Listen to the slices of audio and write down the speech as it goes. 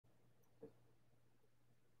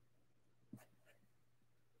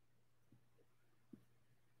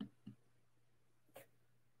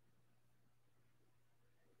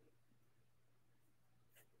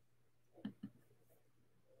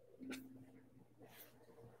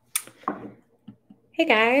Hey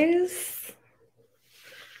guys,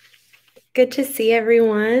 good to see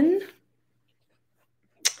everyone.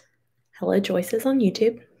 Hello, Joyce is on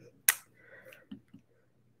YouTube.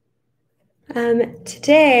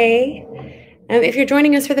 Today, if you're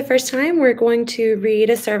joining us for the first time, we're going to read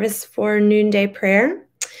a service for Noonday Prayer.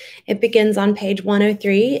 It begins on page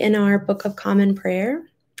 103 in our Book of Common Prayer.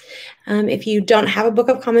 If you don't have a Book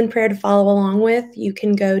of Common Prayer to follow along with, you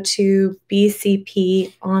can go to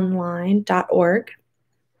bcponline.org.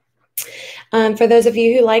 For those of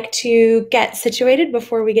you who like to get situated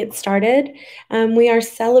before we get started, we are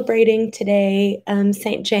celebrating today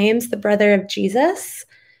St. James, the brother of Jesus,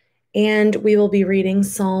 and we will be reading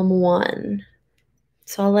Psalm 1.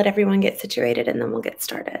 So I'll let everyone get situated and then we'll get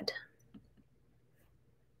started.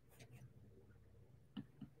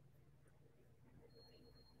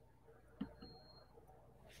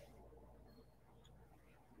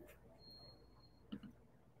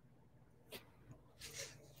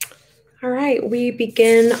 All right, we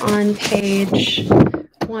begin on page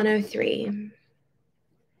 103.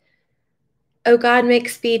 O God, make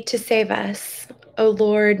speed to save us. O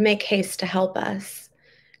Lord, make haste to help us.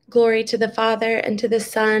 Glory to the Father, and to the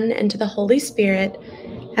Son, and to the Holy Spirit,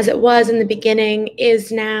 as it was in the beginning,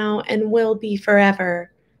 is now, and will be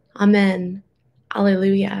forever. Amen.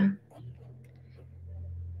 Alleluia.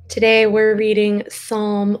 Today we're reading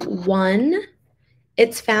Psalm 1.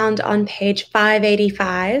 It's found on page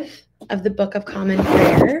 585 of the Book of Common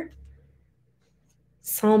Prayer.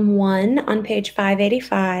 Psalm 1 on page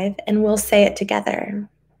 585, and we'll say it together.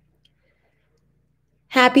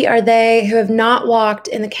 Happy are they who have not walked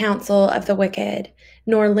in the counsel of the wicked,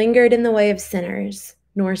 nor lingered in the way of sinners,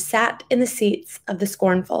 nor sat in the seats of the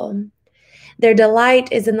scornful. Their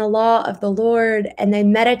delight is in the law of the Lord, and they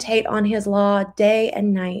meditate on his law day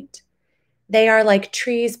and night. They are like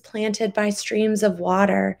trees planted by streams of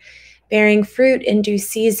water, bearing fruit in due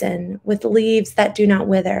season, with leaves that do not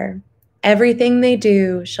wither. Everything they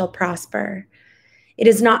do shall prosper. It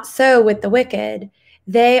is not so with the wicked.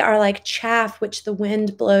 They are like chaff which the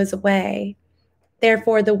wind blows away.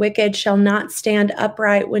 Therefore the wicked shall not stand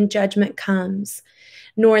upright when judgment comes,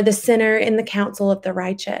 nor the sinner in the counsel of the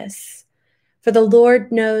righteous. For the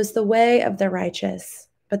Lord knows the way of the righteous,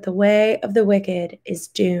 but the way of the wicked is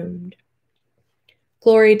doomed.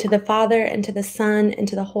 Glory to the Father, and to the Son, and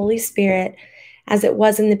to the Holy Spirit, as it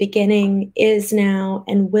was in the beginning, is now,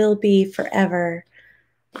 and will be forever.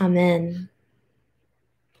 Amen.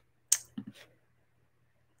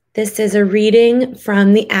 This is a reading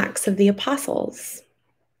from the Acts of the Apostles.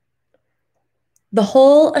 The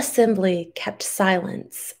whole assembly kept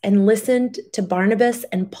silence and listened to Barnabas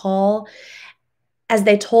and Paul as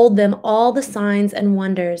they told them all the signs and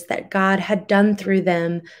wonders that God had done through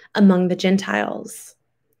them among the Gentiles.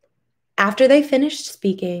 After they finished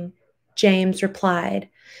speaking, James replied,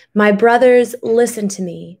 "My brothers, listen to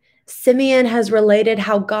me. Simeon has related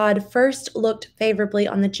how God first looked favorably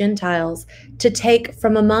on the Gentiles to take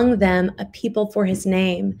from among them a people for his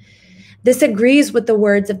name. This agrees with the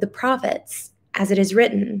words of the prophets, as it is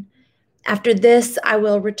written, 'After this I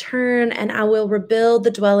will return, and I will rebuild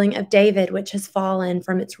the dwelling of David, which has fallen.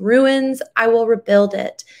 From its ruins I will rebuild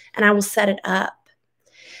it, and I will set it up,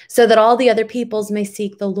 so that all the other peoples may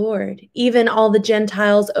seek the Lord, even all the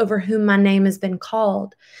Gentiles over whom my name has been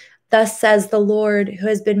called. Thus says the Lord, who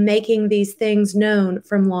has been making these things known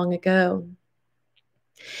from long ago.'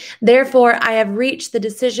 Therefore, I have reached the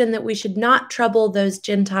decision that we should not trouble those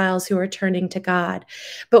Gentiles who are turning to God,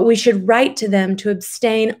 but we should write to them to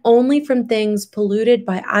abstain only from things polluted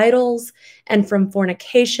by idols, and from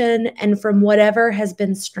fornication, and from whatever has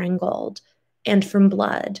been strangled, and from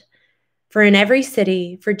blood. For in every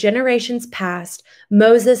city, for generations past,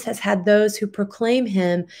 Moses has had those who proclaim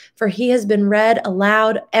him, for he has been read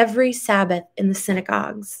aloud every Sabbath in the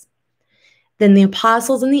synagogues." Then the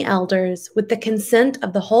apostles and the elders, with the consent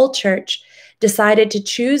of the whole church, decided to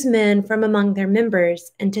choose men from among their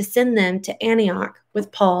members and to send them to Antioch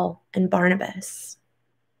with Paul and Barnabas.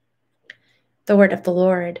 The word of the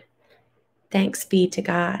Lord. Thanks be to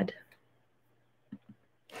God.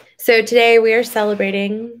 So today we are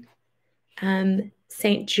celebrating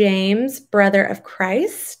St. James, brother of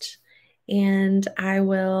Christ, and I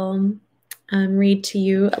will read to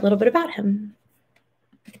you a little bit about him.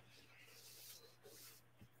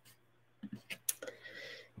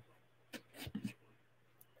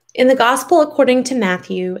 In the Gospel according to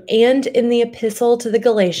Matthew and in the Epistle to the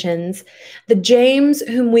Galatians, the James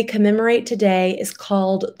whom we commemorate today is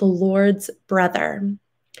called the Lord's brother.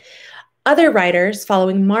 Other writers,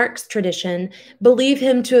 following Mark's tradition, believe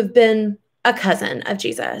him to have been a cousin of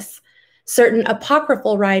Jesus. Certain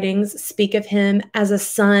apocryphal writings speak of him as a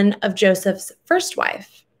son of Joseph's first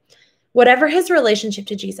wife. Whatever his relationship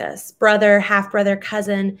to Jesus, brother, half-brother,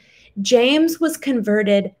 cousin, James was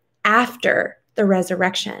converted after the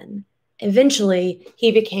resurrection. Eventually,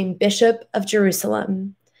 he became Bishop of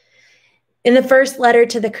Jerusalem. In the first letter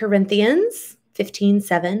to the Corinthians,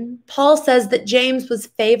 15:7, Paul says that James was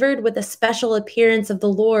favored with a special appearance of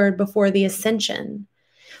the Lord before the ascension.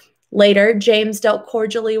 Later, James dealt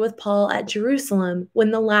cordially with Paul at Jerusalem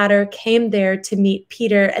when the latter came there to meet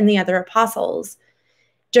Peter and the other apostles.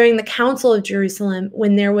 During the Council of Jerusalem,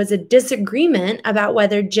 when there was a disagreement about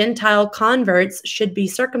whether Gentile converts should be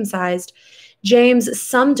circumcised, James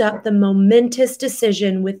summed up the momentous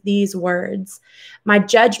decision with these words: "My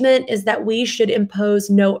judgment is that we should impose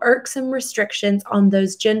no irksome restrictions on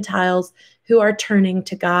those Gentiles who are turning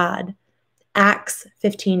to God." Acts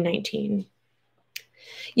 15:19.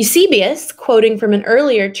 Eusebius, quoting from an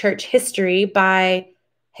earlier church history by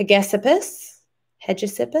Hegesippus,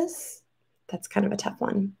 that's kind of a tough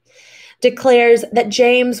one, declares that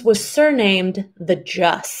James was surnamed the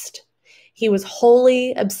Just. He was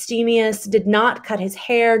holy, abstemious, did not cut his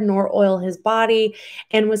hair nor oil his body,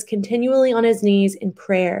 and was continually on his knees in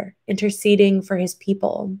prayer, interceding for his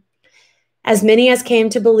people. As many as came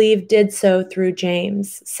to believe did so through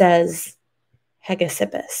James, says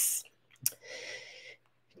Hegesippus.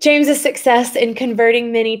 James's success in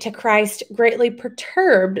converting many to Christ greatly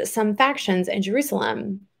perturbed some factions in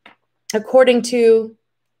Jerusalem. According to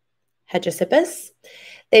Hegesippus,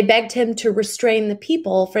 they begged him to restrain the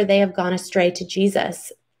people, for they have gone astray to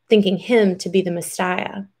Jesus, thinking him to be the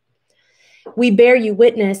Messiah. "We bear you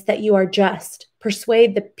witness that you are just.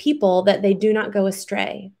 Persuade the people that they do not go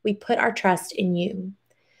astray. We put our trust in you."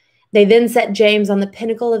 They then set James on the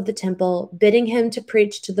pinnacle of the temple, bidding him to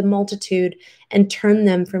preach to the multitude and turn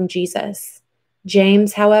them from Jesus.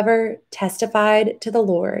 James, however, testified to the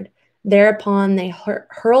Lord. Thereupon they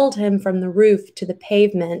hurled him from the roof to the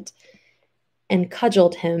pavement and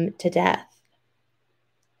cudgeled him to death.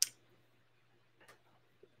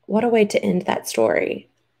 What a way to end that story.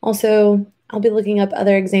 Also, I'll be looking up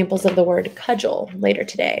other examples of the word cudgel later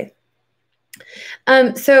today.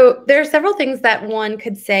 So there are several things that one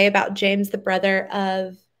could say about James, the brother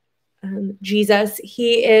of Jesus.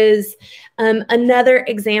 He is another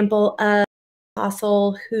example of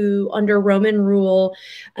apostle who, under Roman rule,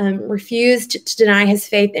 refused to deny his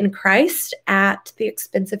faith in Christ at the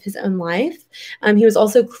expense of his own life. He was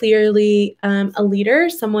also clearly a leader,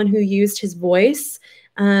 someone who used his voice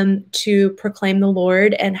to proclaim the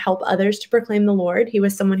Lord and help others to proclaim the Lord. He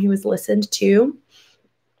was someone who was listened to.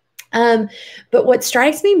 But what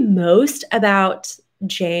strikes me most about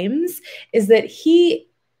James is that he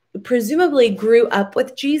presumably grew up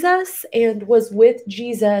with Jesus and was with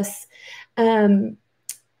Jesus throughout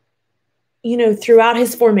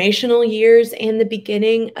his formational years and the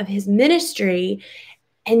beginning of his ministry,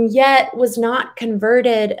 and yet was not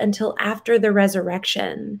converted until after the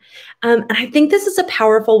resurrection. And I think this is a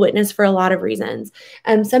powerful witness for a lot of reasons.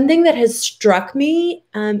 Something that has struck me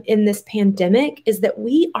in this pandemic is that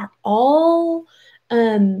we are all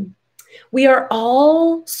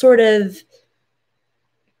sort of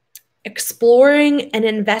exploring and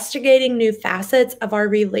investigating new facets of our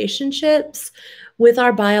relationships with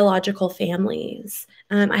our biological families.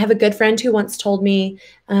 I have a good friend who once told me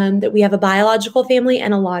that we have a biological family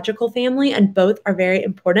and a logical family, and both are very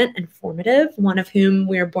important and formative, one of whom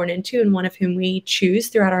we are born into and one of whom we choose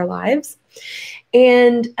throughout our lives.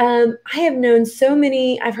 And I've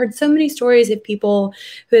heard so many stories of people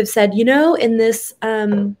who have said,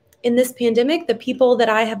 in this pandemic, the people that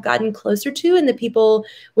I have gotten closer to and the people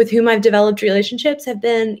with whom I've developed relationships have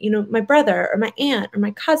been, my brother or my aunt or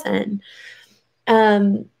my cousin.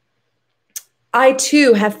 I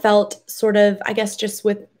too have felt sort of, I guess, just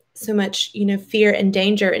with so much, fear and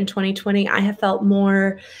danger in 2020, I have felt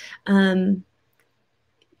more, I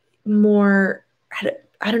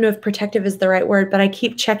don't know if protective is the right word, but I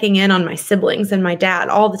keep checking in on my siblings and my dad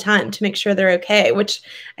all the time to make sure they're okay, which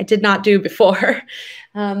I did not do before.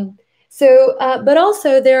 But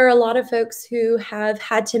also there are a lot of folks who have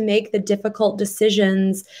had to make the difficult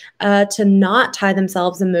decisions to not tie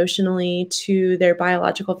themselves emotionally to their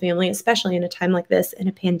biological family, especially in a time like this, in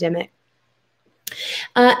a pandemic.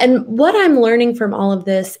 And what I'm learning from all of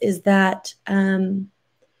this is that,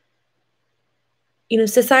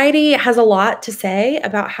 society has a lot to say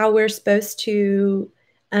about how we're supposed to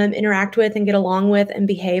interact with and get along with and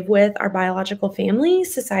behave with our biological family.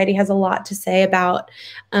 Society has a lot to say about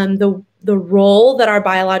the role that our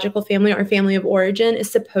biological family, our family of origin, is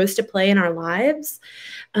supposed to play in our lives.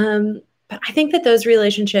 But I think that those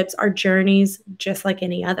relationships are journeys just like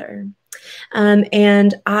any other.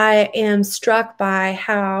 And I am struck by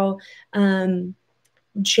how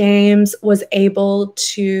James was able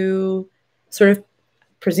to sort of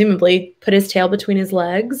presumably put his tail between his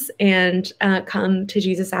legs and come to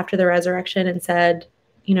Jesus after the resurrection and said,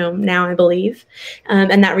 now I believe.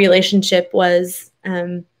 And that relationship was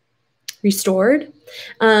restored.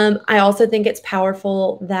 I also think it's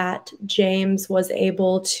powerful that James was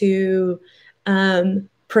able to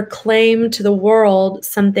proclaim to the world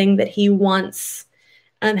something that he once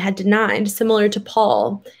had denied, similar to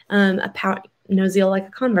Paul, no zeal like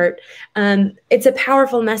a convert. It's a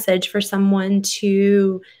powerful message for someone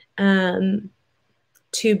to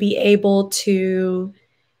be able to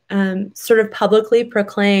sort of publicly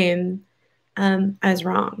proclaim I was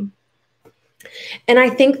wrong. And I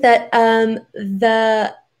think that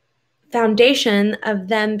the foundation of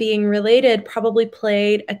them being related probably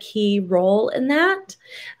played a key role in that,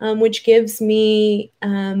 which gives me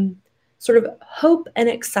sort of hope and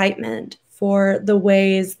excitement for the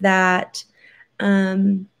ways that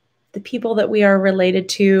the people that we are related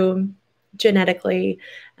to genetically,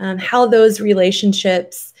 how those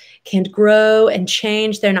relationships can grow and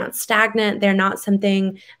change. They're not stagnant. They're not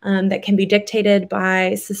something that can be dictated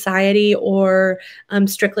by society or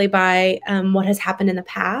strictly by what has happened in the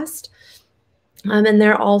past. And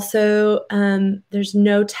they're also, there's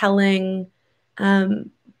no telling the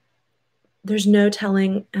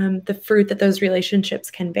fruit that those relationships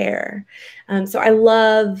can bear. So I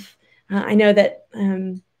love, I know that,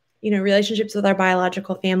 relationships with our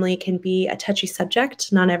biological family can be a touchy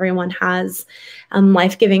subject. Not everyone has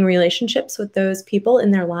life-giving relationships with those people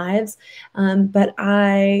in their lives. But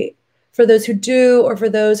for those who do, or for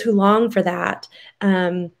those who long for that,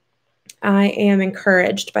 I am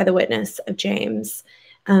encouraged by the witness of James,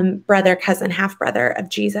 brother, cousin, half-brother of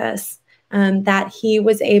Jesus, that he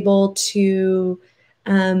was able to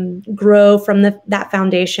grow from that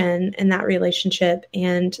foundation and that relationship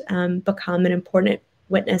and become an important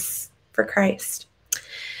witness for Christ.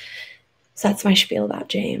 So that's my spiel about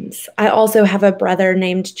James. I also have a brother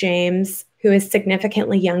named James who is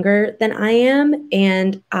significantly younger than I am,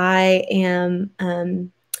 and I am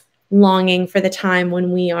longing for the time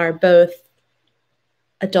when we are both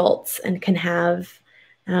adults and can have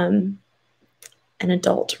an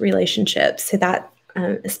adult relationship. So that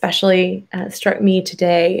especially struck me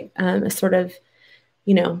today, a sort of,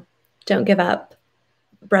 don't give up.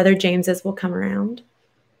 Brother James's will come around.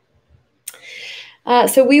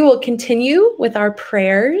 So we will continue with our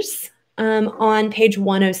prayers on page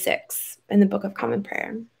 106 in the Book of Common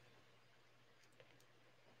Prayer.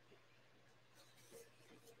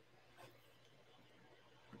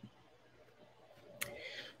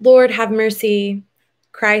 Lord, have mercy.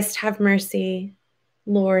 Christ, have mercy.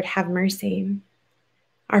 Lord, have mercy.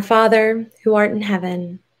 Our Father, who art in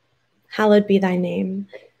heaven, hallowed be thy name.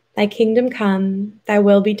 Thy kingdom come, thy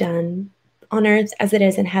will be done, on earth as it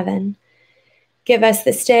is in heaven. Give us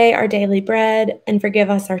this day our daily bread, and forgive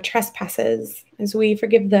us our trespasses, as we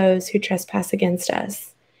forgive those who trespass against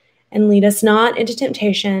us. And lead us not into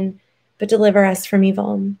temptation, but deliver us from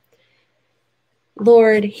evil.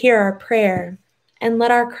 Lord, hear our prayer, and let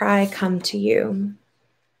our cry come to you.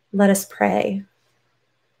 Let us pray.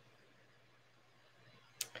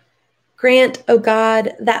 Grant, O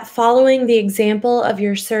God, that following the example of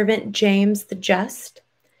your servant James the Just,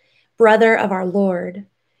 brother of our Lord,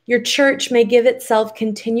 your church may give itself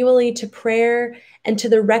continually to prayer and to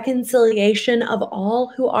the reconciliation of all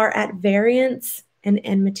who are at variance and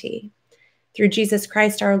enmity. Through Jesus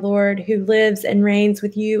Christ our Lord, who lives and reigns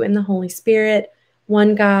with you in the Holy Spirit,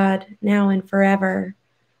 one God, now and forever.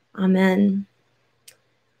 Amen.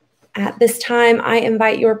 At this time, I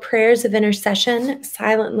invite your prayers of intercession,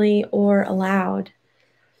 silently or aloud.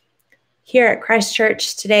 Here at Christ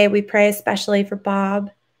Church today, we pray especially for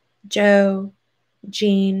Bob, Joe,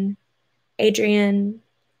 Jean, Adrian,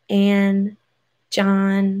 Anne,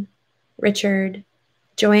 John, Richard,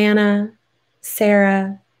 Joanna,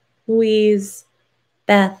 Sarah, Louise,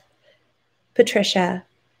 Beth, Patricia,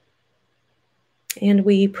 and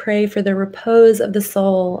we pray for the repose of the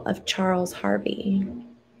soul of Charles Harvey.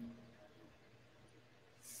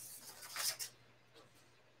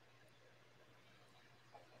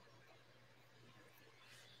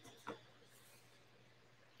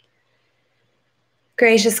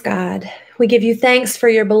 Gracious God, we give you thanks for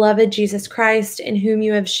your beloved Jesus Christ, in whom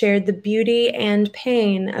you have shared the beauty and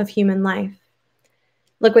pain of human life.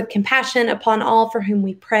 Look with compassion upon all for whom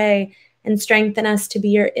we pray, and strengthen us to be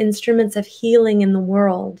your instruments of healing in the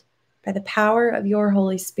world by the power of your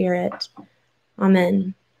Holy Spirit.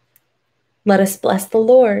 Amen. Let us bless the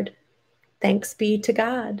Lord. Thanks be to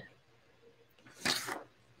God.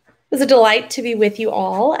 was a delight to be with you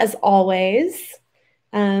all, as always.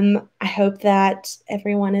 I hope that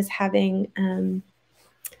everyone is having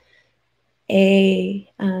a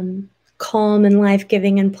calm and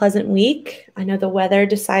life-giving and pleasant week. I know the weather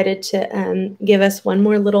decided to give us one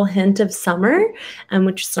more little hint of summer,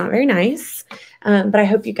 which is not very nice. But I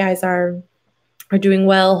hope you guys are doing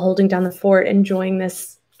well, holding down the fort, enjoying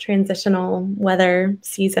this transitional weather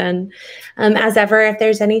season. As ever, if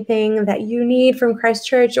there's anything that you need from Christ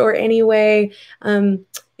Church or any way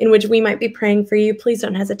in which we might be praying for you, please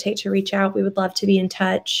don't hesitate to reach out. We would love to be in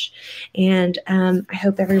touch. And I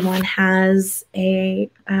hope everyone has a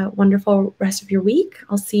wonderful rest of your week.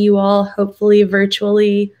 I'll see you all hopefully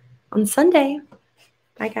virtually on Sunday.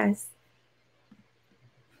 Bye, guys.